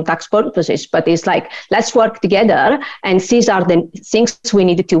to do from tax purposes. But it's like, let's work together, and these are the things we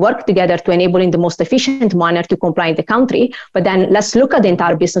needed to work together to enable in the most efficient manner to comply in the country. But then let's look at the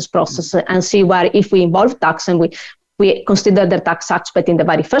entire business process and see where, if we involve tax and we consider the tax aspect in the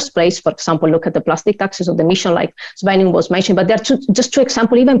very first place. For example, look at the plastic taxes or the emission, like Svein was mentioning. But there are just two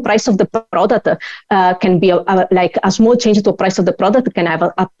examples. Even price of the product can be like a small change to the price of the product can have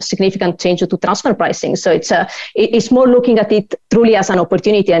a significant change to transfer pricing. So it's more looking at it truly as an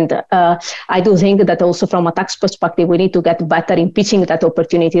opportunity. And I do think that also from a tax perspective, we need to get better in pitching that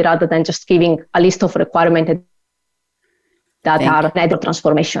opportunity rather than just giving a list of requirements that are neither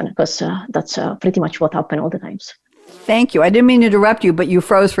transformation, because that's pretty much what happens all the times. Thank you. I didn't mean to interrupt you, but you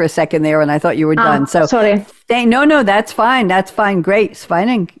froze for a second there, and I thought you were done. So sorry. No, that's fine. That's fine. Great.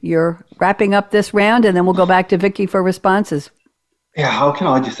 Sveinung, you're wrapping up this round, and then we'll go back to Vicky for responses. Yeah, how can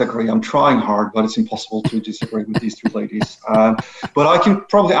I disagree? I'm trying hard, but it's impossible to disagree with these two ladies. But I can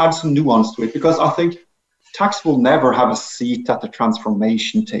probably add some nuance to it, because I think tax will never have a seat at the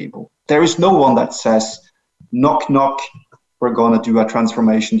transformation table. There is no one that says, knock, knock, we're going to do a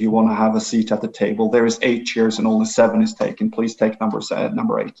transformation. Do you want to have a seat at the table? There is 8 chairs and only 7 is taken. Please take number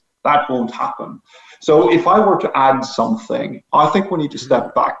 8. That won't happen. So if I were to add something, I think we need to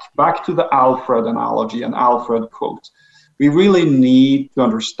step back to the Alfred analogy and Alfred quote. We really need to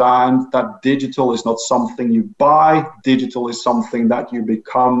understand that digital is not something you buy. Digital is something that you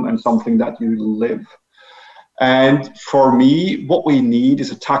become and something that you live. And for me, what we need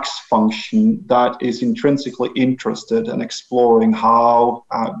is a tax function that is intrinsically interested in exploring how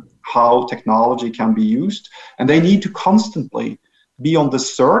technology can be used. And they need to constantly be on the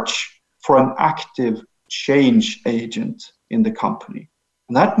search for an active change agent in the company.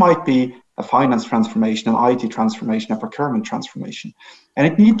 And that might be a finance transformation, an IT transformation, a procurement transformation. And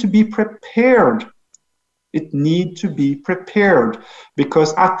it needs to be prepared. It needs to be prepared,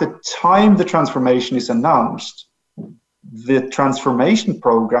 because at the time the transformation is announced, the transformation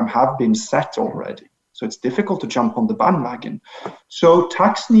program have been set already. So it's difficult to jump on the bandwagon. So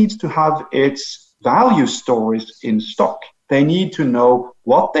tax needs to have its value stories in stock. They need to know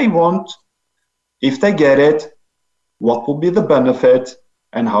what they want, if they get it, what will be the benefit,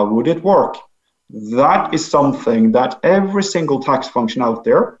 and how would it work. That is something that every single tax function out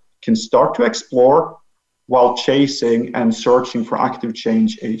there can start to explore while chasing and searching for active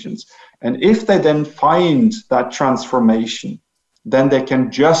change agents. And if they then find that transformation, then they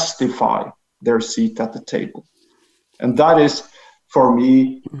can justify their seat at the table. And that is, for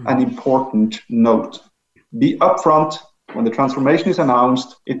me, an important note. Be upfront. When the transformation is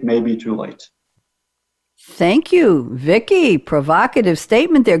announced, it may be too late. Thank you, Vicky. Provocative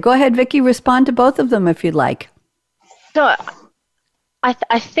statement there. Go ahead, Vicky, respond to both of them if you'd like. So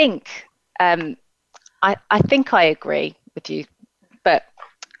I think I agree with you, but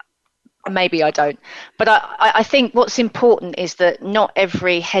maybe I don't. But I think what's important is that not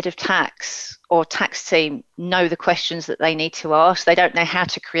every head of tax or tax team know the questions that they need to ask. They don't know how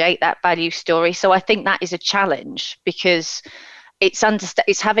to create that value story. So I think that is a challenge, because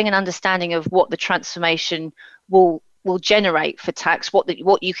it's having an understanding of what the transformation will generate for tax,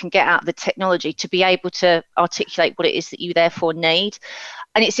 what you can get out of the technology to be able to articulate what it is that you therefore need.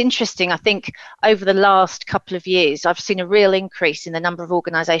 And it's interesting, I think over the last couple of years, I've seen a real increase in the number of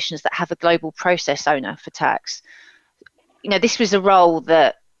organizations that have a global process owner for tax. You know, this was a role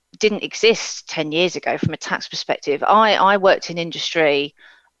that didn't exist 10 years ago from a tax perspective. I worked in industry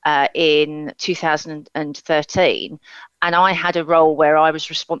in 2013, and I had a role where I was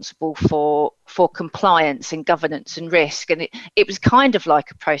responsible for compliance and governance and risk, and it was kind of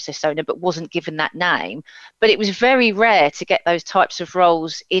like a process owner but wasn't given that name. But it was very rare to get those types of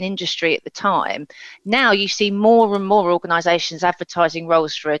roles in industry at the time. Now you see more and more organisations advertising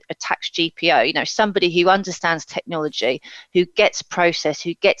roles for a tax GPO, you know, somebody who understands technology, who gets process,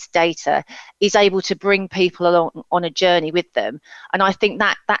 who gets data, is able to bring people along on a journey with them. And I think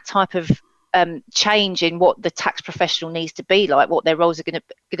that type of change in what the tax professional needs to be like, what their roles are going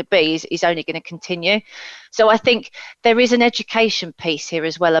to be, is only going to continue. So I think there is an education piece here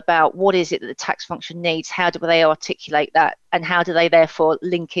as well about what is it that the tax function needs, how do they articulate that, and how do they therefore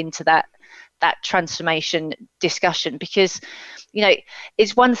link into that transformation discussion. Because, you know,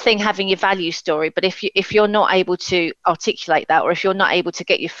 it's one thing having your value story, but if you're not able to articulate that, or if you're not able to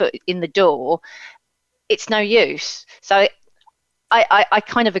get your foot in the door, it's no use. So I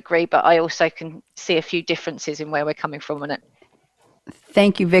kind of agree, but I also can see a few differences in where we're coming from on it.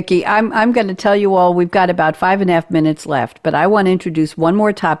 Thank you, Vicky. I'm going to tell you all, we've got about 5.5 minutes left, but I want to introduce one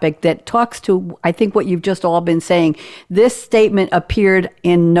more topic that talks to, I think, what you've just all been saying. This statement appeared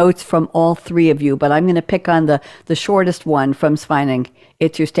in notes from all three of you, but I'm going to pick on the shortest one from Sveining.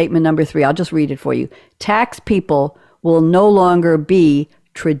 It's your statement number 3. I'll just read it for you. Tax people will no longer be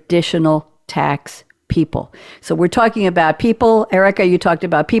traditional tax people. So we're talking about people. Erica, you talked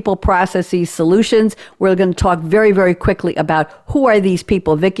about people, processes, solutions. We're going to talk very, very quickly about who are these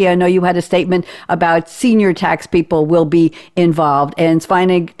people. Vicky, I know you had a statement about senior tax people will be involved. And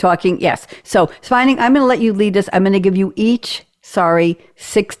Sveining talking, yes. So Sveining, I'm going to let you lead us. I'm going to give you each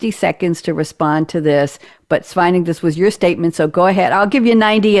 60 seconds to respond to this. But Sveining, this was your statement, so go ahead. I'll give you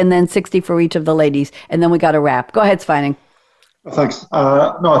 90 and then 60 for each of the ladies. And then we got to wrap. Go ahead, Sveining. Thanks.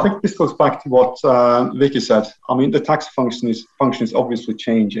 No, I think this goes back to what Vicky said. I mean, the tax function is obviously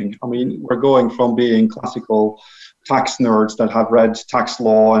changing. I mean, we're going from being classical tax nerds that have read tax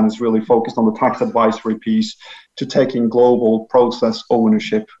law and is really focused on the tax advisory piece to taking global process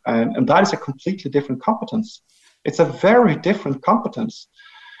ownership. And that is a completely different competence. It's a very different competence.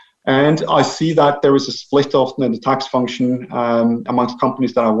 And I see that there is a split often in the tax function amongst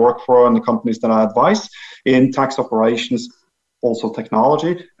companies that I work for and the companies that I advise in tax operations, also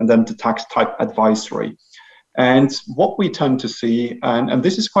technology, and then the tax type advisory. And what we tend to see, and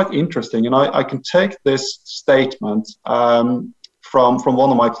this is quite interesting, and I can take this statement from one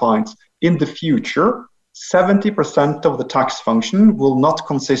of my clients. In the future, 70% of the tax function will not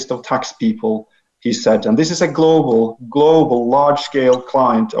consist of tax people, he said. And this is a global, large-scale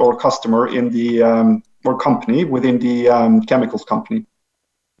client or customer in the or company within the chemicals company.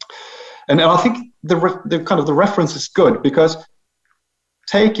 And I think the kind of the reference is good, because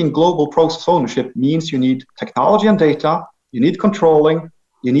taking global process ownership means you need technology and data, you need controlling,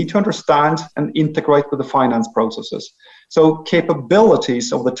 you need to understand and integrate with the finance processes. So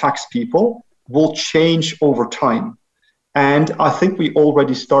capabilities of the tax people will change over time. And I think we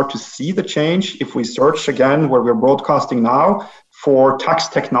already start to see the change. If we search again where we're broadcasting now for tax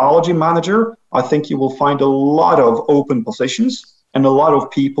technology manager, I think you will find a lot of open positions and a lot of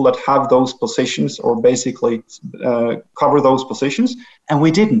people that have those positions or basically cover those positions. And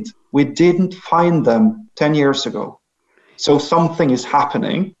we didn't find them 10 years ago. So something is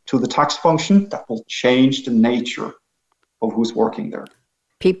happening to the tax function that will change the nature of who's working there.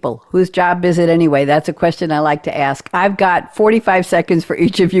 People, whose job is it anyway? That's a question I like to ask. I've got 45 seconds for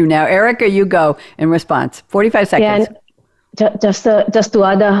each of you now. Erica, you go in response. 45 seconds. Yeah, just to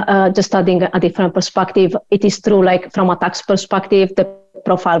add, just adding a different perspective, it is true, like from a tax perspective, the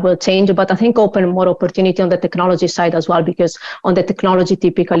profile will change, but I think open more opportunity on the technology side as well, because on the technology,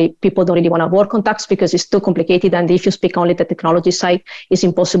 typically people don't really want to work on tax because it's too complicated. And if you speak only the technology side, it's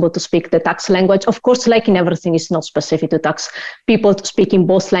impossible to speak the tax language. Of course, like in everything, it's not specific to tax. People speaking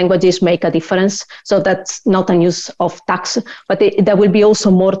both languages make a difference. So that's not a use of tax, but there will be also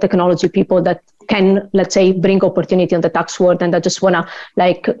more technology people that can, let's say, bring opportunity on the tax world. And I just want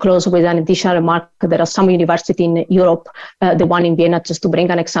to close with an additional remark. There are some universities in Europe, the one in Vienna, just to bring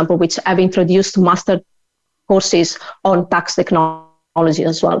an example, which have introduced master courses on tax technology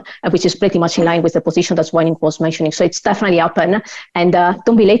as well, which is pretty much in line with the position that Sveining was mentioning. So it's definitely open. And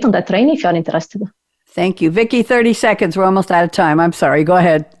don't be late on that train if you're interested. Thank you. Vicky, 30 seconds. We're almost out of time. I'm sorry. Go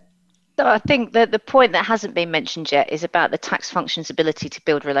ahead. So I think that the point that hasn't been mentioned yet is about the tax function's ability to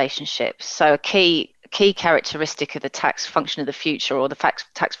build relationships. So a key characteristic of the tax function of the future, or the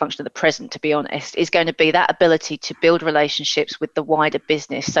tax function of the present, to be honest, is going to be that ability to build relationships with the wider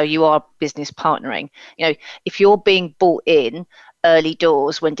business. So you are business partnering. You know, if you're being brought in early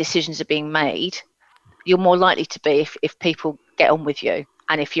doors when decisions are being made, you're more likely to be if people get on with you.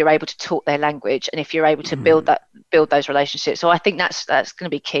 and if you're able to talk their language, and if you're able to build those relationships. So I think that's going to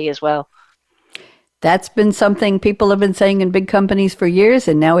be key as well. That's been something people have been saying in big companies for years,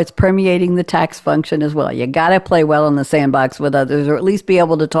 and now it's permeating the tax function as well. You got to play well in the sandbox with others, or at least be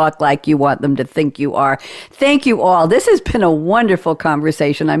able to talk like you want them to think you are. Thank you all. This has been a wonderful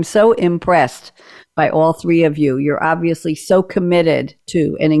conversation. I'm so impressed by all three of you. You're obviously so committed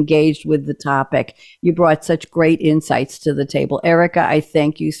to and engaged with the topic. You brought such great insights to the table. Erica, I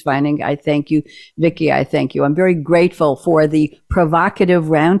thank you. Sveinung, I thank you. Vicky, I thank you. I'm very grateful for the provocative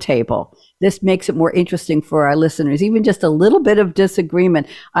roundtable. This makes it more interesting for our listeners, even just a little bit of disagreement.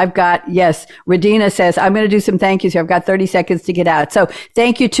 I've got, yes, Radina says, I'm going to do some thank yous here. I've got 30 seconds to get out. So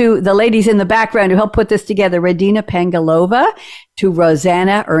thank you to the ladies in the background who helped put this together. Radina Pangalova, to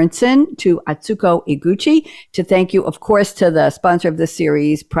Rosanna Ernson, to Atsuko Iguchi, to thank you, of course, to the sponsor of this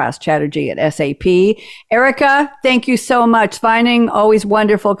series, Pras Chatterjee at SAP. Erica, thank you so much. Sveinung, always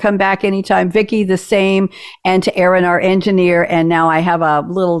wonderful. Come back anytime. Vicky, the same. And to Aaron, our engineer. And now I have a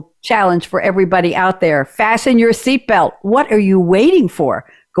little challenge for everybody out there. Fasten your seatbelt. What are you waiting for?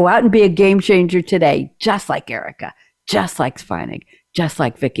 Go out and be a game changer today, just like Erica, just like Sveinung, just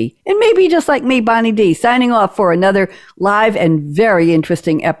like Vicky, and maybe just like me, Bonnie D, signing off for another live and very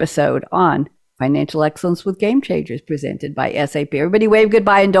interesting episode on Financial Excellence with Game Changers, presented by SAP. Everybody wave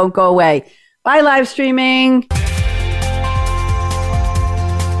goodbye and don't go away. Bye, live streaming.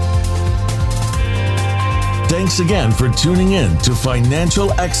 Thanks again for tuning in to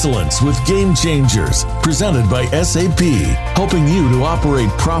Financial Excellence with Game Changers, presented by SAP, helping you to operate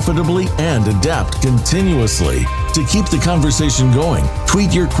profitably and adapt continuously. To keep the conversation going,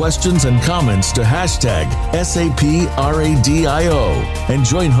 tweet your questions and comments to hashtag #SAPRADIO and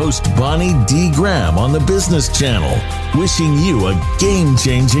join host Bonnie D. Graham on the Business Channel. Wishing you a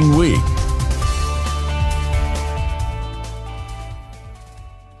game-changing week.